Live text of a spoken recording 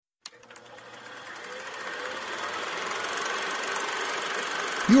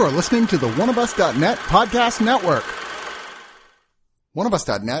You are listening to the OneOfUs.net podcast network.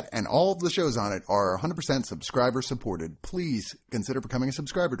 OneOfUs.net and all of the shows on it are 100% subscriber supported. Please consider becoming a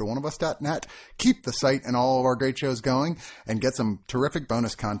subscriber to OneOfUs.net. Keep the site and all of our great shows going and get some terrific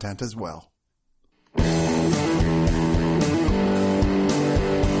bonus content as well.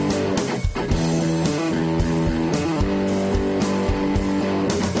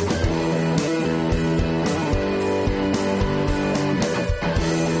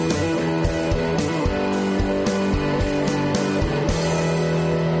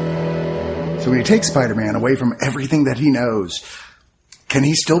 So when you take Spider-Man away from everything that he knows, can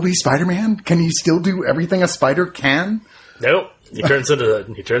he still be Spider-Man? Can he still do everything a spider can? Nope. He turns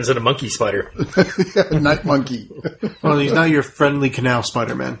into monkey spider. Yeah, night monkey. Well, he's now your friendly canal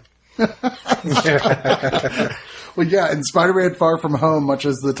Spider-Man. Well, yeah, in Spider-Man Far From Home, much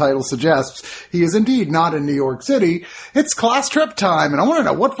as the title suggests, he is indeed not in New York City. It's class trip time, and I want to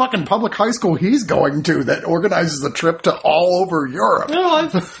know what fucking public high school he's going to that organizes a trip to all over Europe.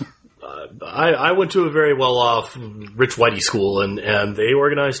 No, I went to a very well-off, rich whitey school, and they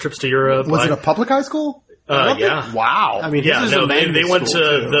organized trips to Europe. Was it a public high school? Yeah. Wow. I mean, Yeah, no, they went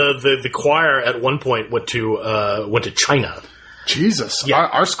to too. the choir at one point went to China. Jesus. Yeah.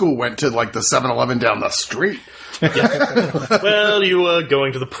 Our school went to like the 7-Eleven down the street. Well, you were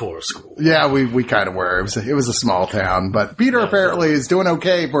going to the poor school. Yeah, we kind of were. It was a small town, but Peter apparently is doing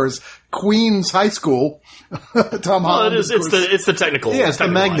okay for his Queens High School. Tom Holland. Well, it's the technical. Yeah, it's the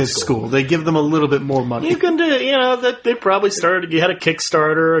technical magnet high school. They give them a little bit more money. You can do, that they probably started. You had a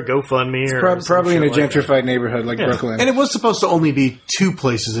Kickstarter, a GoFundMe, or Probably in a something like that. gentrified neighborhood like Brooklyn. And it was supposed to only be 2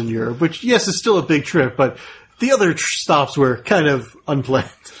 places in Europe, which, yes, is still a big trip, but the other stops were kind of unplanned.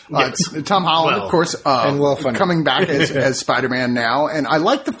 It's Tom Holland, of course, and well-funded. coming back as Spider-Man now. And I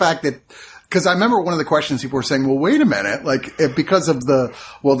like the fact that, because I remember one of the questions people were saying, well, wait a minute, because of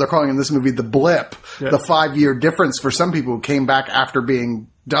they're calling in this movie the blip, the 5-year difference for some people who came back after being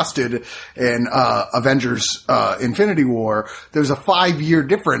dusted in Avengers Infinity War. There's a 5-year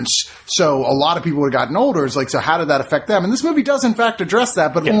difference. So a lot of people would have gotten older. It's like, so how did that affect them? And this movie does, in fact, address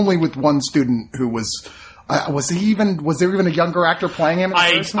that, but only with one student who was... was there even a younger actor playing him? In the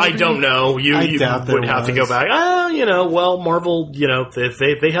first movie? I don't know. You doubt there would have to go was. back. Marvel,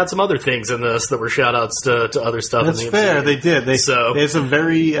 they had some other things in this that were shout outs to other stuff. That's in the fair. MCU. They did. They had some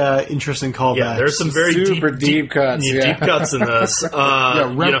very interesting callbacks. Yeah, there's some very Super deep cuts, yeah. deep cuts in this.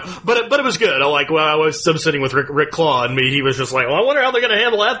 But it was good. I was sitting with Rick Claw, and he was just like, well, I wonder how they're going to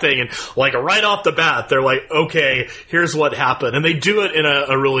handle that thing. And right off the bat, they're like, okay, here's what happened, and they do it in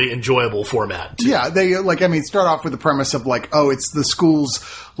a really enjoyable format. Too. Yeah, they start off with the premise of it's the school's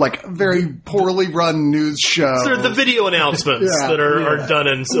very poorly run news show. So the video announcements that are done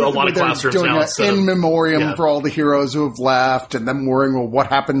in a lot of classrooms doing now. In memoriam for all the heroes who have left, and them worrying, well, what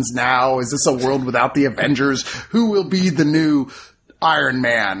happens now? Is this a world without the Avengers? Who will be the new Iron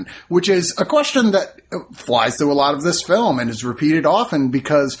Man? Which is a question that flies through a lot of this film and is repeated often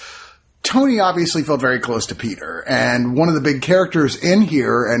because Tony obviously felt very close to Peter, and one of the big characters in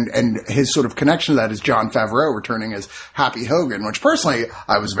here and his sort of connection to that is Jon Favreau returning as Happy Hogan, which personally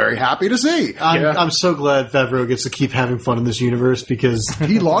I was very happy to see. I'm so glad Favreau gets to keep having fun in this universe because...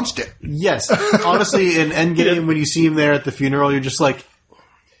 He launched it. Yes. Honestly, in Endgame, when you see him there at the funeral, you're just like...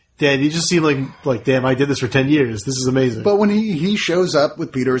 Dad, you just seem like, damn, I did this for 10 years. This is amazing. But when he shows up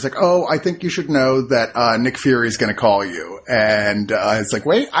with Peter, he's like, oh, I think you should know that Nick Fury's going to call you. And it's like,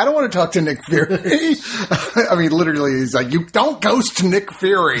 wait, I don't want to talk to Nick Fury. I mean, literally, he's like, you don't ghost Nick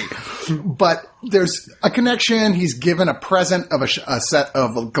Fury. But there's a connection. He's given a present of a set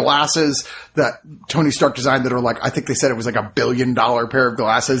of glasses that Tony Stark designed that are I think they said it was $1 billion pair of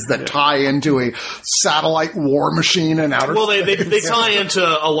glasses that tie into a satellite war machine in outer space. Well, they tie into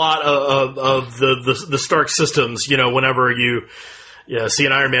a lot of the Stark systems, whenever you see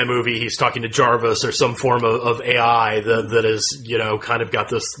an Iron Man movie, he's talking to Jarvis or some form of AI that is, kind of got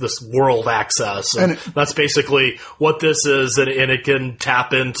this world access. And that's basically what this is, and it can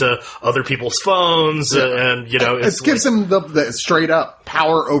tap into other people's phones, and it gives him the straight up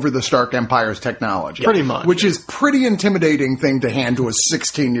power over the Stark Empire's technology. Pretty much. Which is pretty intimidating thing to hand to a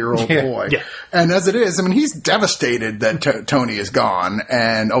 16-year-old boy. Yeah. And as it is, I mean, he's devastated that Tony is gone,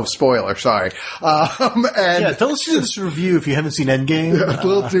 and, spoiler, sorry. Tell us this review if you haven't seen Endgame. A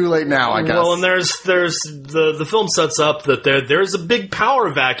little too late now, I guess. Well, and there's the film sets up that there's a big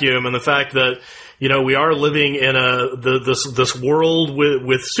power vacuum, and the fact that we are living in this world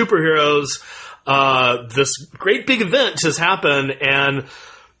with superheroes. This great big event has happened, and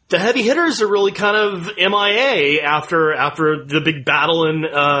the heavy hitters are really kind of MIA after the big battle in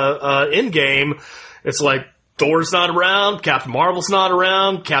Endgame. It's like Thor's not around. Captain Marvel's not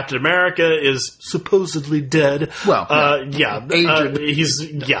around. Captain America is supposedly dead. Well, but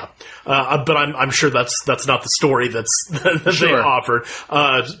I'm sure that's not the story that they offered.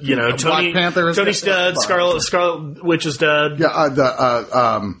 Black Panther is Tony's dead. Scarlet Witch is dead.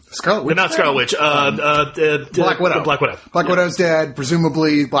 Yeah, Scarlet Witch. Not Scarlet Witch. Black Widow. Black Widow. Black Widow's dead.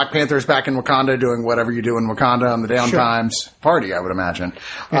 Presumably, Black Panther's back in Wakanda doing whatever you do in Wakanda on the downtimes. Party, I would imagine.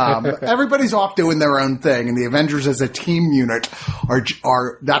 Everybody's off doing their own thing, and the Avengers as a team unit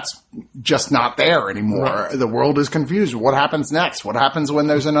are that's just not there anymore. Right. The world is confused. What happens next? What happens when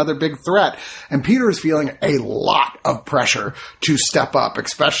there's another big threat? And Peter is feeling a lot of pressure to step up,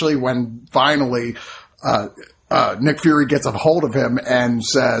 especially when finally Nick Fury gets a hold of him and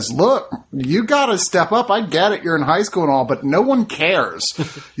says, look, you gotta step up. I get it. You're in high school and all, but no one cares.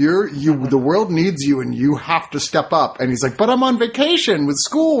 The world needs you and you have to step up. And he's like, but I'm on vacation with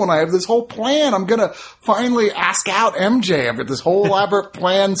school and I have this whole plan. I'm gonna finally ask out MJ. I've got this whole elaborate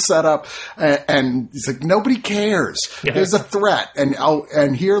plan set up. And he's like, nobody cares. Yeah. There's a threat.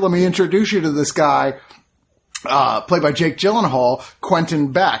 And here, let me introduce you to this guy. Played by Jake Gyllenhaal,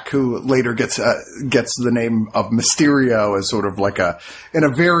 Quentin Beck, who later gets the name of Mysterio as sort of like in a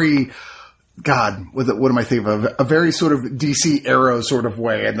very, God, what am I thinking of? A very sort of DC Arrow sort of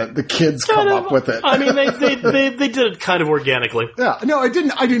way, and the kids come up with it. I mean, they did it kind of organically. Yeah, no, I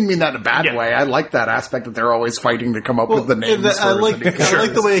didn't mean that in a bad way. I like that aspect that they're always fighting to come up with the names. I like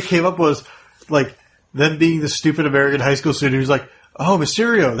the way it came up was like them being the stupid American high school student who's like, oh,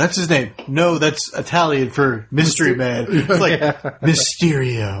 Mysterio, that's his name. No, that's Italian for Mystery Man. It's like,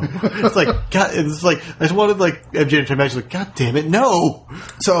 Mysterio. It's like, God, it's like, I just wanted like MJ to turn back, like, God damn it, no!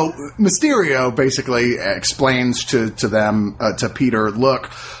 So, Mysterio basically explains to them, to Peter,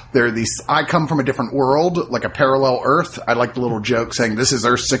 look, there are these, I come from a different world, like a parallel Earth. I like the little joke saying, this is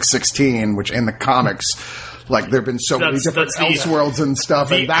Earth 616, which in the comics, like, there have been so many different Elseworlds and stuff,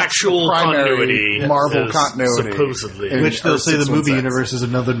 the and that's actual the primary continuity Marvel continuity. Supposedly. Which they'll say the movie universe is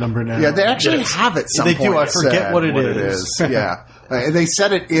another number now. Yeah, they actually have it some point. They do, I forget what it is. Yeah. They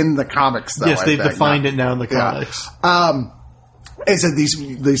said it in the comics, though. Yes, they've defined it now in the comics. It said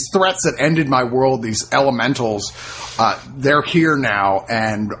these threats that ended my world, these elementals, they're here now,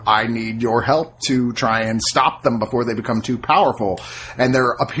 and I need your help to try and stop them before they become too powerful. And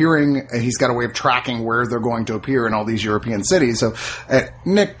they're appearing, he's got a way of tracking where they're going to appear in all these European cities. So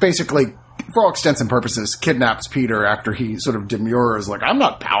Nick basically, for all extents and purposes, kidnaps Peter after he sort of demurs, like, I'm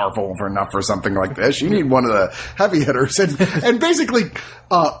not powerful enough for something like this. You need one of the heavy hitters. And basically,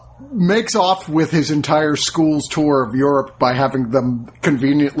 makes off with his entire school's tour of Europe by having them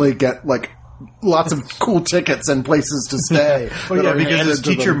conveniently get, like, lots of cool tickets and places to stay. Well, yeah, because his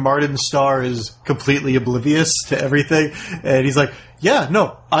teacher, Martin Starr, is completely oblivious to everything. And he's like, yeah,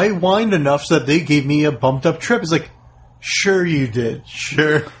 no, I whined enough so that they gave me a bumped up trip. It's like, sure you did.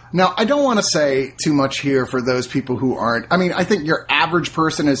 Sure. Now, I don't want to say too much here for those people who aren't. I mean, I think your average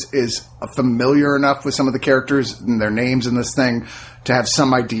person is familiar enough with some of the characters and their names in this thing to have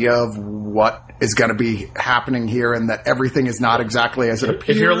some idea of what is going to be happening here and that everything is not exactly as it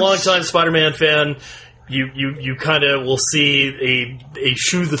appears. If you're a longtime Spider-Man fan, you kind of will see a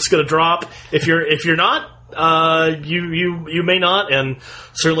shoe that's going to drop. If you're not, you may not, and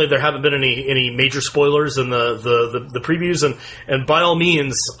certainly there haven't been any major spoilers in the previews, and by all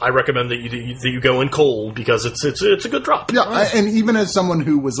means, I recommend that you go in cold because it's a good drop. Yeah, and even as someone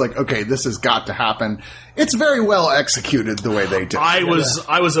who was like, okay, this has got to happen, it's very well executed the way they did. I was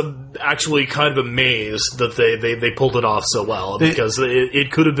actually kind of amazed that they pulled it off so well because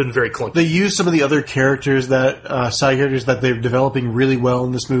it could have been very clunky. They used some of the other characters side characters that they're developing really well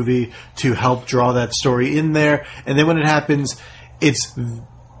in this movie to help draw that story in there, and then when it happens, it's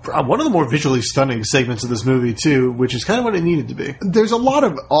one of the more visually stunning segments of this movie too, which is kind of what it needed to be. There's a lot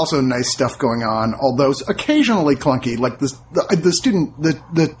of also nice stuff going on, although occasionally clunky. Like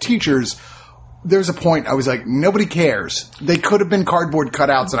the teachers. There's a point I was like, nobody cares. They could have been cardboard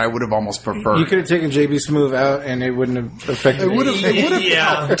cutouts, and I would have almost preferred. You could have taken JB Smoove out, and it wouldn't have affected. It would have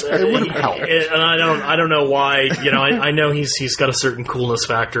helped. It would have helped. And I don't know why. I know he's got a certain coolness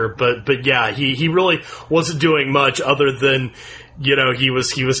factor, but yeah, he really wasn't doing much other than. He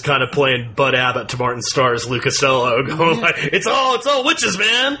was kind of playing Bud Abbott to Martin Starr's Lou Costello, going like, it's all witches,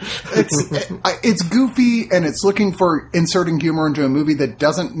 man. It's goofy, and it's looking for inserting humor into a movie that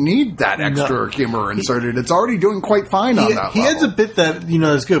doesn't need that extra humor inserted. It's already doing quite fine on that level. He adds a bit that,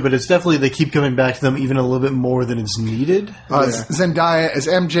 is good, but it's definitely, they keep coming back to them even a little bit more than it's needed. Zendaya as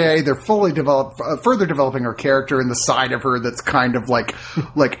MJ, they're further developing her character and the side of her that's kind of like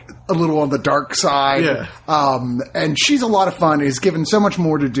a little on the dark side. Yeah. And she's a lot of fun. Is given so much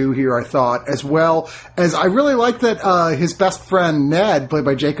more to do here, I thought, as well as I really like that his best friend Ned, played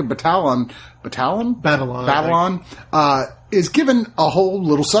by Jacob Batalon, is given a whole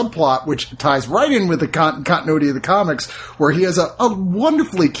little subplot which ties right in with the continuity of the comics, where he has a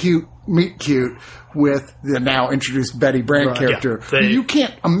wonderfully cute meet cute with the now introduced Betty Brant character. Yeah, you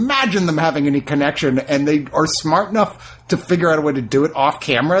can't imagine them having any connection, and they are smart enough to figure out a way to do it off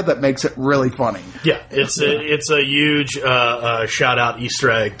camera that makes it really funny. Yeah, it's a huge shout out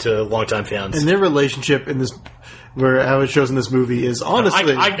Easter egg to longtime fans. And their relationship in this, where how it shows in this movie, is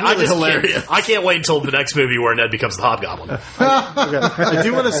honestly really hilarious. I can't wait until the next movie where Ned becomes the Hobgoblin. I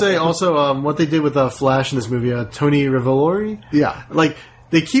do want to say also what they did with Flash in this movie, Tony Revolori. Yeah. Like,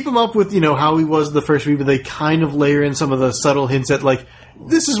 they keep him up with, how he was in the first movie, but they kind of layer in some of the subtle hints at, like,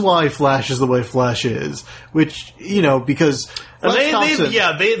 this is why Flash is the way Flash is. Which, because Flash Thompson...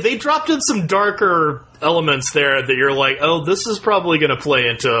 They dropped in some darker elements there that you're like, oh, this is probably going to play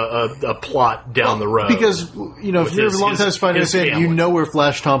into a plot down the road. Because, if you're a long-time Spider-Man fan, you know where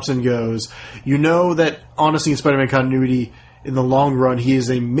Flash Thompson goes. You know that, honestly, in Spider-Man continuity, in the long run, he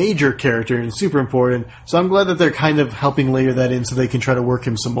is a major character and super important. So I'm glad that they're kind of helping layer that in so they can try to work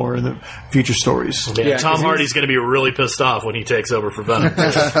him some more in the future stories. Yeah, Tom Hardy's going to be really pissed off when he takes over for Venom.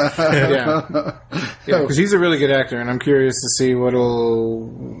 Because he's a really good actor, and I'm curious to see where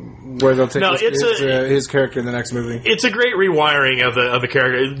they'll take his character in the next movie. It's a great rewiring of a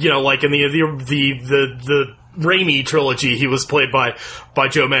character. Like in the Raimi trilogy, he was played by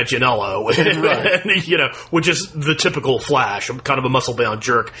Joe Manganiello, right. Which is the typical Flash, kind of a muscle-bound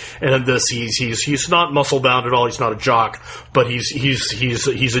jerk. And in this, he's not muscle-bound at all. He's not a jock, but he's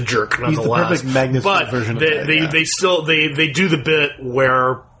a jerk nonetheless. He's the perfect Magneto version of that. They do the bit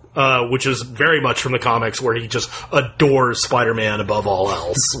where. Which is very much from the comics, where he just adores Spider-Man above all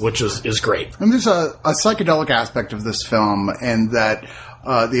else, which is great. And there's a psychedelic aspect of this film, and that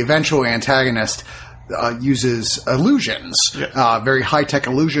the eventual antagonist uses illusions, very high-tech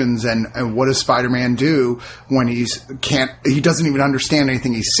illusions, and what does Spider-Man do when he doesn't even understand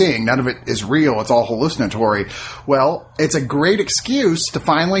anything he's seeing? None of it is real. It's all hallucinatory. Well, it's a great excuse to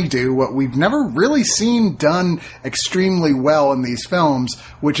finally do what we've never really seen done extremely well in these films,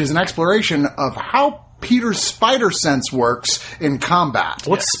 which is an exploration of how Peter's spider sense works in combat.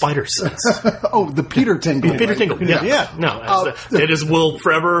 What's spider sense? The Peter Tingle. Peter Tingle. Yeah. No, it will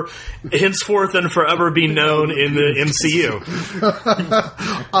forever, henceforth and forever be known in the MCU.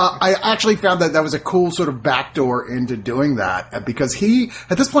 I actually found that was a cool sort of backdoor into doing that, because he,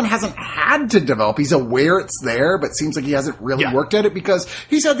 at this point, hasn't had to develop. He's aware it's there, but seems like he hasn't really worked at it, because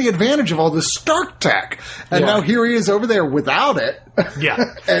he's had the advantage of all this Stark tech. And now here he is over there without it. Yeah.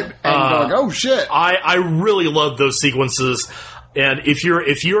 and going, oh shit. I really love those sequences, and if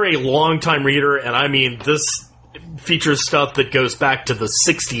you're a longtime reader, and I mean this features stuff that goes back to the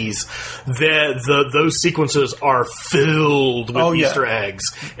 60s, those sequences are filled with Easter eggs,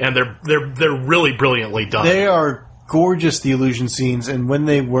 and they're really brilliantly done. They are gorgeous, the illusion scenes, and when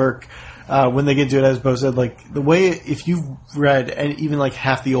they work. When they get to it, as Bo said, like, the way, if you've read and even like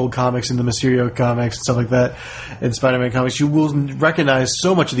half the old comics and the Mysterio comics and stuff like that, and Spider-Man comics, you will recognize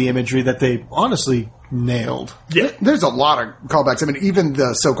so much of the imagery that they honestly nailed. Yeah. There's a lot of callbacks. I mean, even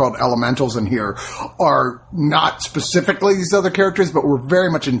the so-called elementals in here are not specifically these other characters, but were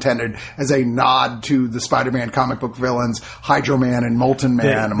very much intended as a nod to the Spider-Man comic book villains, Hydro Man and Molten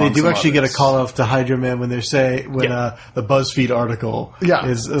Man. They do actually get a call out to Hydro Man when the BuzzFeed article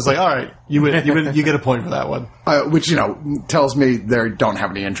is like, all right, you get a point for that one. Which, tells me they don't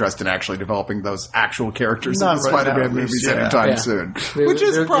have any interest in actually developing those actual characters in the Spider-Man movies anytime soon. Which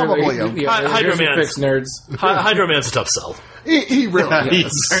is probably Hydro Man's nerds. Hydro Man's a tough sell. He really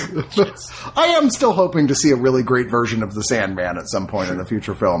is. I am still hoping to see a really great version of the Sandman at some point in the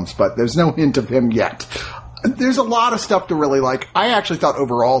future films, but there's no hint of him yet. There's a lot of stuff to really like. I actually thought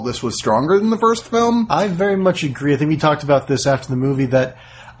overall this was stronger than the first film. I very much agree. I think we talked about this after the movie, that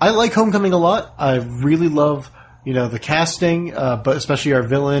I like Homecoming a lot. I really love, the casting, but especially our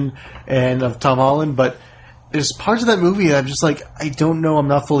villain and of Tom Holland, but there's parts of that movie that I'm just like, I don't know, I'm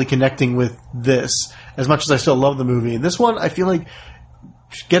not fully connecting with this as much as I still love the movie. And this one, I feel like,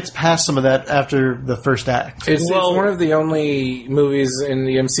 gets past some of that after the first act. It's one of the only movies in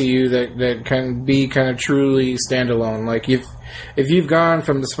the MCU that can be kind of truly standalone. Like, if you've gone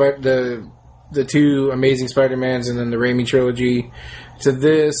from the two Amazing Spider-Mans and then the Raimi trilogy to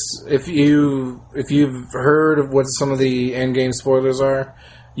this, if you've heard of what some of the Endgame spoilers are,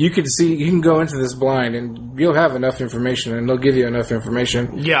 you can go into this blind and you'll have enough information, and they'll give you enough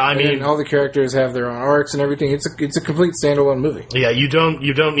information. Yeah, I mean, all the characters have their own arcs and everything. It's a complete standalone movie. Yeah, you don't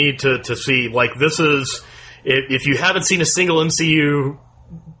need to see, like, this is, if you haven't seen a single MCU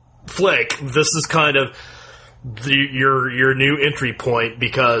flick, this is kind of your new entry point,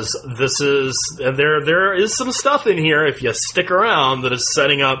 because there is some stuff in here, if you stick around, that is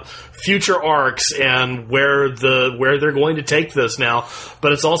setting up future arcs and where they're going to take this now.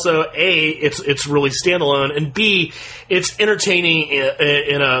 But it's also it's really standalone, and B, it's entertaining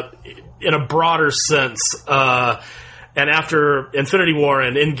in a broader sense. And after Infinity War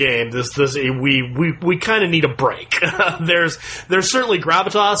and Endgame, we kind of need a break. There's certainly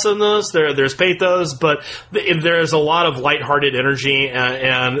gravitas in this. There's pathos, but there's a lot of lighthearted energy,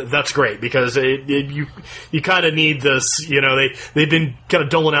 and that's great, because you kind of need this. You know, they've been kind of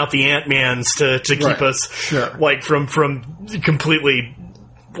doling out the Ant-Mans to keep us like from completely,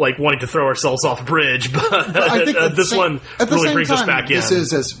 like, wanting to throw ourselves off a bridge, but I think this one really brings us back in. This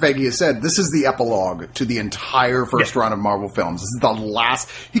is, as Feige has said, this is the epilogue to the entire first run of Marvel films. This is the last.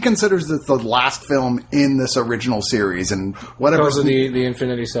 He considers it the last film in this original series, and whatever because of the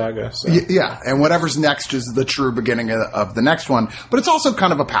Infinity Saga. So. Yeah, and whatever's next is the true beginning of the next one. But it's also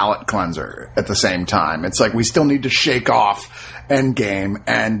kind of a palate cleanser at the same time. It's like we still need to shake off Endgame,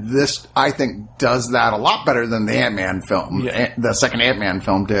 and this, I think, does that a lot better than the Ant-Man film, the second Ant-Man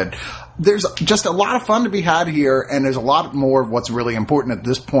film did. There's just a lot of fun to be had here, and there's a lot more of what's really important at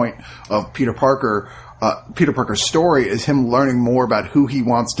this point of Peter Parker. Peter Parker's story is him learning more about who he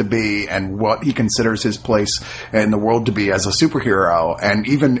wants to be and what he considers his place in the world to be as a superhero. And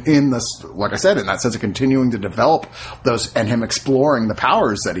even in this, like I said, in that sense of continuing to develop those and him exploring the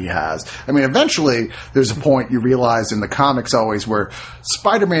powers that he has. I mean, eventually there's a point you realize in the comics always where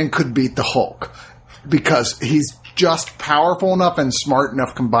Spider-Man could beat the Hulk because he's just powerful enough and smart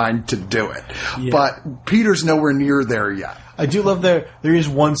enough combined to do it. Yeah. But Peter's nowhere near there yet. I do love there is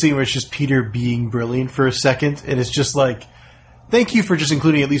one scene where it's just Peter being brilliant for a second, and it's just like, thank you for just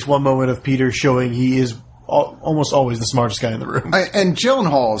including at least one moment of Peter showing he is almost always the smartest guy in the room. And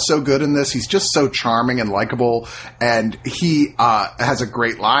Gyllenhaal is so good in this. He's just so charming and likable, and he has a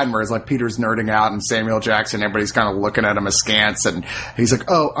great line where it's like Peter's nerding out and Samuel Jackson, everybody's kind of looking at him askance, and he's like,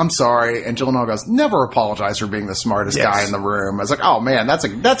 oh, I'm sorry. And Gyllenhaal goes, never apologize for being the smartest guy in the room. I was like, oh man, that's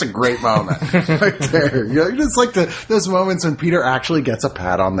a great moment right there. You know, it's like those moments when Peter actually gets a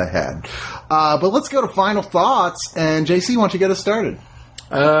pat on the head. But let's go to final thoughts, and JC, why don't you get us started?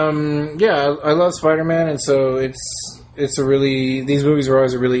 I love Spider-Man, and so these movies are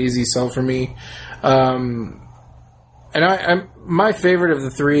always a really easy sell for me. And I'm my favorite of the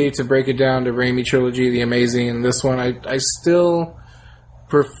three, to break it down to Raimi trilogy, The Amazing, and this one, I still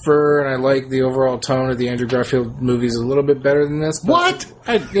prefer, and I like the overall tone of the Andrew Garfield movies a little bit better than this. What?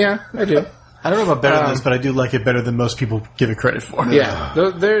 I do. I don't know about better than this, but I do like it better than most people give it credit for. Yeah,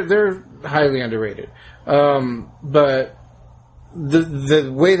 they're highly underrated. But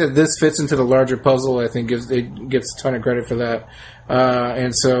the way that this fits into the larger puzzle, I think gets a ton of credit for that.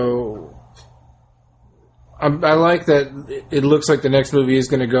 And so I like that it looks like the next movie is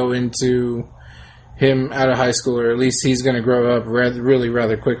going to go into him out of high school, or at least he's going to grow up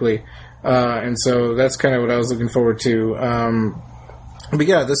rather quickly. And so that's kind of what I was looking forward to. But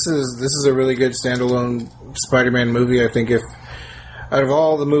yeah, this is a really good standalone Spider-Man movie. I think if out of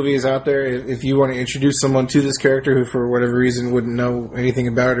all the movies out there, if you want to introduce someone to this character who, for whatever reason, wouldn't know anything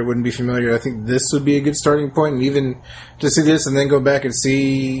about it or wouldn't be familiar, I think this would be a good starting point. And even to see this and then go back and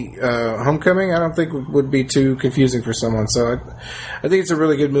see Homecoming, I don't think would be too confusing for someone. So I think it's a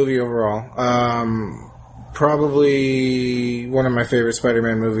really good movie overall. Probably one of my favorite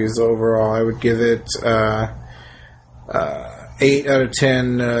Spider-Man movies overall. I would give it 8 out of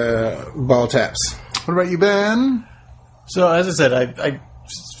 10 ball taps. What about you, Ben? So, as I said, I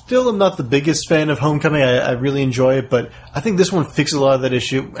still am not the biggest fan of Homecoming. I really enjoy it, but I think this one fixes a lot of that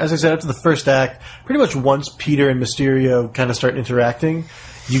issue. As I said, after the first act, pretty much once Peter and Mysterio kind of start interacting,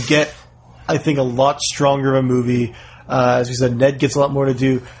 you get, I think, a lot stronger of a movie. As we said, Ned gets a lot more to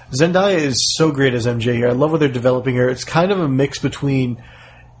do. Zendaya is so great as MJ here. I love what they're developing her. It's kind of a mix between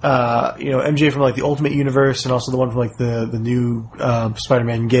MJ from like the Ultimate Universe and also the one from like the new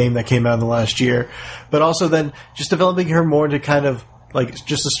Spider-Man game that came out in the last year, but also then just developing her more into kind of like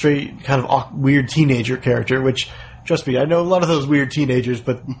just a straight kind of weird teenager character, which, trust me, I know a lot of those weird teenagers,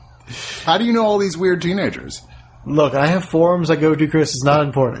 but how do you know all these weird teenagers? Look, I have forums I go to, Chris. It's not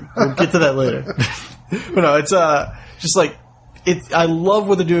important. We'll get to that later. But no, it's just like, I love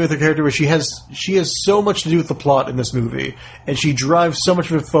what they're doing with her character, where she has so much to do with the plot in this movie, and she drives so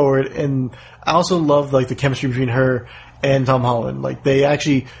much of it forward. And I also love like the chemistry between her and Tom Holland. Like, they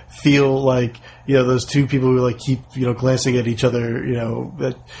actually feel like, those two people who like keep, glancing at each other,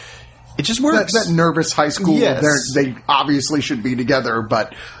 that it just works. That nervous high school, yes. They obviously should be together,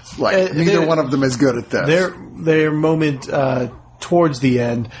 but neither one of them is good at this. Their moment towards the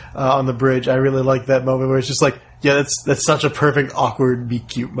end on the bridge, I really like that moment where it's just like, yeah, that's such a perfect, awkward, be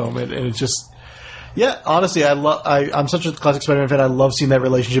cute moment, and it's just, yeah. Honestly, I'm such a classic Spider-Man fan. I love seeing that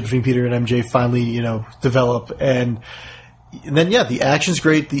relationship between Peter and MJ finally, develop, and then the action's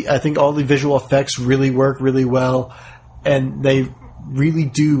great. I think all the visual effects really work really well, and they really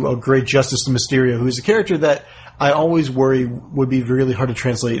do a great justice to Mysterio, who's a character that I always worry would be really hard to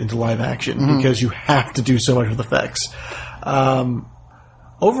translate into live action because you have to do so much with effects.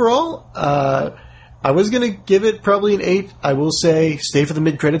 Overall, I was going to give it probably an 8. I will say stay for the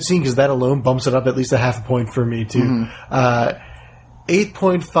mid-credit scene because that alone bumps it up at least a half a point for me, too.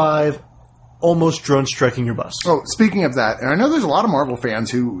 8.5, almost drone striking your bus. Oh, speaking of that, and I know there's a lot of Marvel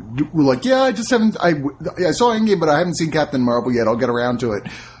fans who were like, yeah, I just haven't, I saw Endgame, but I haven't seen Captain Marvel yet. I'll get around to it.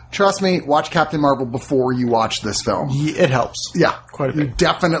 Trust me, watch Captain Marvel before you watch this film. It helps. Yeah. Quite a bit. You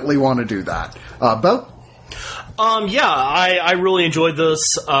definitely want to do that. Bo? I really enjoyed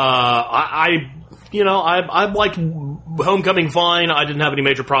this. I like Homecoming fine. I didn't have any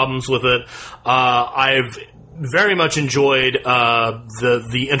major problems with it. I've very much enjoyed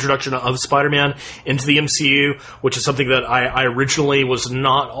the introduction of Spider-Man into the MCU, which is something that I originally was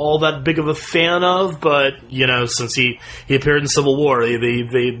not all that big of a fan of, but since he appeared in Civil War,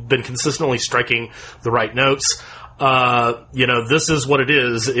 they've been consistently striking the right notes. This is what it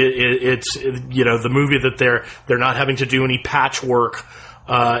is. It's the movie that they're not having to do any patchwork.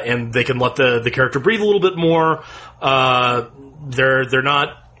 And they can let the character breathe a little bit more. They're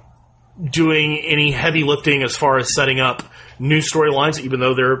not doing any heavy lifting as far as setting up new storylines, even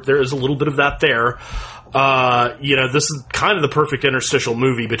though there is a little bit of that there. This is kind of the perfect interstitial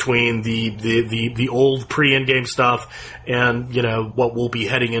movie between the old pre-Endgame stuff and what we'll be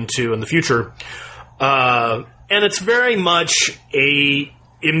heading into in the future. And it's very much a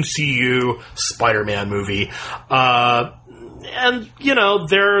MCU Spider-Man movie. And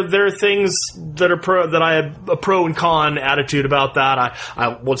there are things that I have a pro and con attitude about that.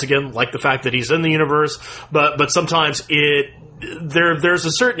 I once again like the fact that he's in the universe, but sometimes there's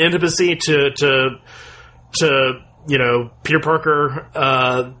a certain intimacy to Peter Parker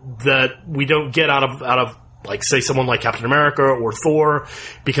that we don't get out of like, say, someone like Captain America or Thor,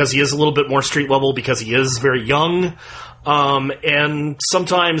 because he is a little bit more street level, because he is very young. And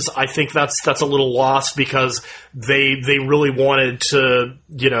sometimes I think that's a little lost because they really wanted to,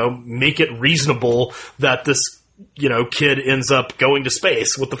 make it reasonable that this, kid ends up going to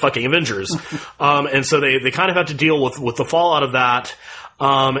space with the fucking Avengers. And so they kind of have to deal with the fallout of that.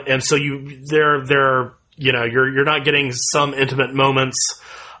 And so you're not getting some intimate moments,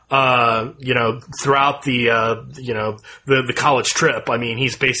 throughout the college trip. I mean,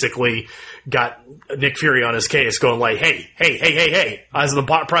 he's basically got Nick Fury on his case going like, hey, eyes on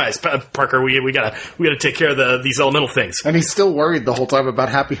the prize, Parker, we gotta take care of these elemental things. And he's still worried the whole time about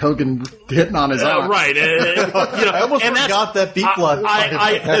Happy Hogan hitting on his aunt. Right. I almost forgot that beat blood.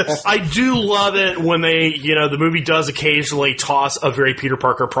 I do love it when the movie does occasionally toss a very Peter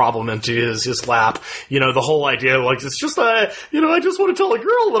Parker problem into his lap. The whole idea, like, it's just, I just want to tell a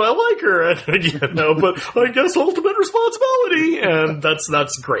girl that I like her, and, but I guess ultimate responsibility, and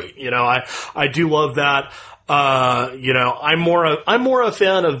that's great. I do love that. I'm more a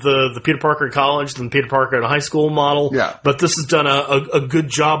fan of the Peter Parker in college than Peter Parker in a high school model. Yeah. But this has done a good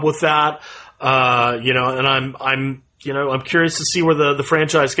job with that. And I'm curious to see where the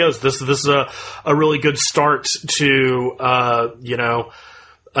franchise goes. This is a really good start to,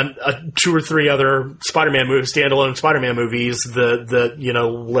 a 2 or 3 other Spider-Man movies, standalone Spider-Man movies that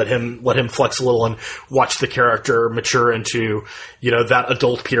let him flex a little and watch the character mature into, that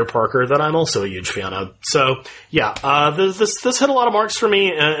adult Peter Parker that I'm also a huge fan of. So yeah, this hit a lot of marks for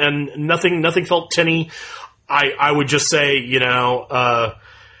me, and nothing felt tinny. I would just say,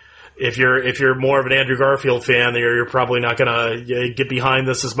 if you're more of an Andrew Garfield fan, you're probably not going to get behind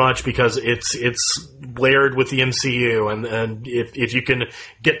this as much because it's layered with the MCU, and if you can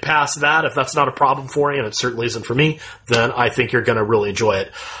get past that, if that's not a problem for you, and it certainly isn't for me, then I think you're going to really enjoy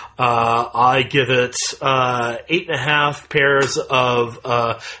it. I give it 8.5 pairs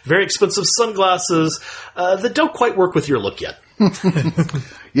of very expensive sunglasses that don't quite work with your look yet.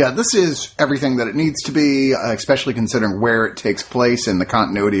 Yeah, this is everything that it needs to be, especially considering where it takes place in the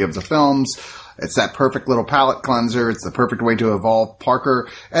continuity of the films. It's that perfect little palate cleanser. It's the perfect way to evolve Parker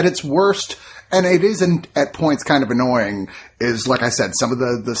at its worst. And it is at points kind of annoying, is, like I said, some of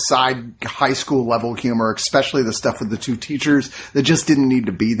the side high school level humor, especially the stuff with the two teachers that just didn't need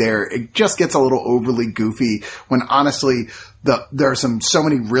to be there. It just gets a little overly goofy when honestly there are so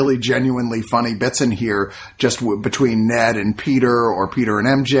many really genuinely funny bits in here just between Ned and Peter, or Peter and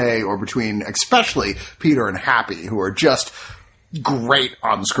MJ, or between especially Peter and Happy, who are just great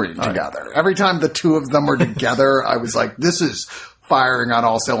on screen together. Every time the two of them were together, I was like, this is firing on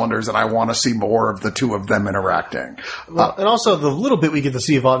all cylinders, and I want to see more of the two of them interacting. Well, and also the little bit we get to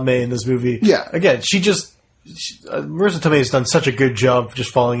see of Aunt May in this movie. Yeah. Again, Marissa Tomei has done such a good job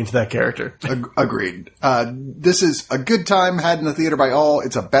just falling into that character. Agreed. This is a good time had in the theater by all.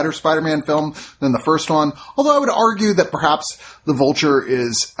 It's a better Spider-Man film than the first one, although I would argue that perhaps the Vulture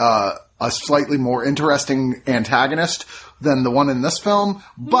is a slightly more interesting antagonist than the one in this film.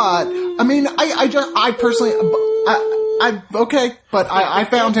 But, I mean, I personally... I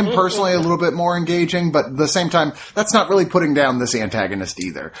found him personally a little bit more engaging, but at the same time, that's not really putting down this antagonist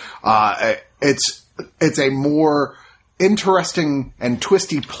either. It's a more interesting and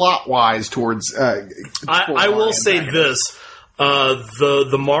twisty plot-wise towards I will say this.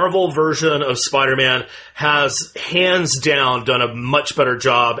 The Marvel version of Spider-Man has hands down done a much better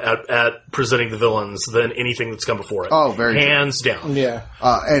job at presenting the villains than anything that's come before it. Oh, very hands down. Yeah.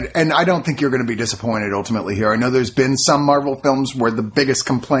 And I don't think you're going to be disappointed ultimately here. I know there's been some Marvel films where the biggest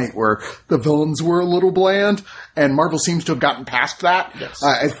complaint were the villains were a little bland, and Marvel seems to have gotten past that. Yes.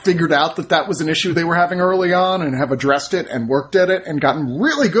 I figured out that was an issue they were having early on and have addressed it and worked at it and gotten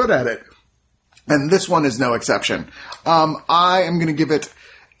really good at it. And this one is no exception. I am going to give it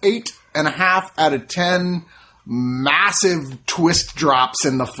 8.5 out of 10 massive twist drops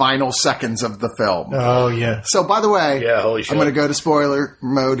in the final seconds of the film. Oh, yeah. So, by the way, holy shit. I'm going to go to spoiler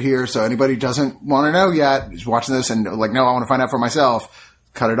mode here. So anybody who doesn't want to know yet is watching this and like, no, I want to find out for myself.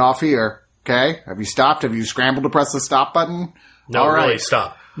 Cut it off here. Okay? Have you stopped? Have you scrambled to press the stop button? No, all right. really,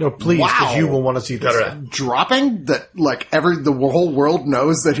 stop. No, please, because Wow. you will want to see this. Dropping that, like, the whole world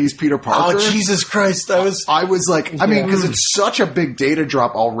knows that he's Peter Parker. Oh, Jesus Christ. I was like, I mean, because it's such a big data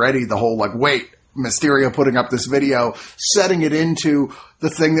drop already, the whole, like, wait, Mysterio putting up this video, setting it into the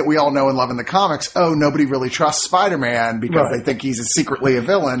thing that we all know and love in the comics. Oh, nobody really trusts Spider-Man because they think he's secretly a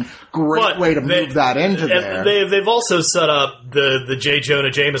villain. Great way to move that into there. They've also set up the J. Jonah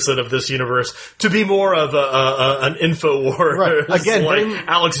Jameson of this universe to be more of an InfoWars, Again, like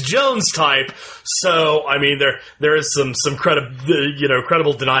Alex Jones type. So, I mean, there is some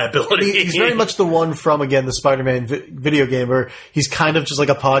credible deniability. He's very much the one from, again, the Spider-Man video game where he's kind of just like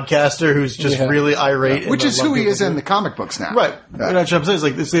a podcaster who's just really irate. Which is who he is in the comic books now. Right. That's what I'm saying. It's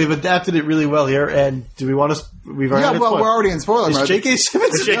like they've adapted it really well here. And do we want to? We've already we're already in spoiler mode. Is J.K.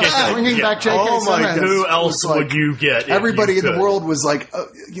 Simmons? Bringing back J.K. Oh my Simmons. God. Who else like, would you get? Everybody in the world was like,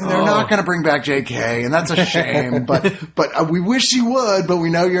 they're not going to bring back J.K., and that's a shame. but we wish you would, but we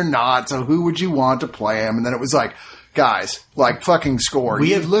know you're not. So who would you want to play him? And then it was like, guys, like fucking score.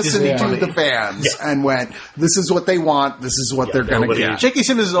 We You have listened Disney to the fans and went, this is what they want. This is what they're going to get. J.K.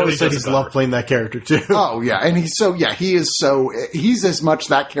 Simmons has always said Nobody he's does it loved playing that character too. Oh yeah, and he's as much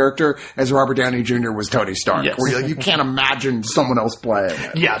that character as Robert Downey Jr. was Tony Stark. Yes. Where you can't imagine someone else playing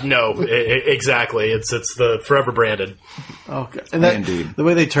it. Yeah, no, exactly. It's the forever branded. Okay, and that, Indeed. the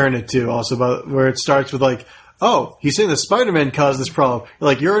way they turn it too, also about where it starts with like, oh, he's saying that Spider-Man caused this problem.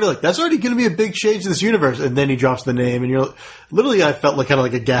 You're already like, that's already going to be a big change to this universe. And then he drops the name, and you're literally, I felt like kind of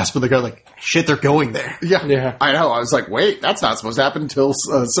like a gasp of the crowd, like, shit, they're going there. Yeah, I know. I was like, wait, that's not supposed to happen until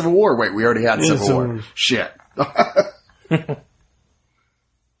Civil War. Wait, we already had Civil War. Shit.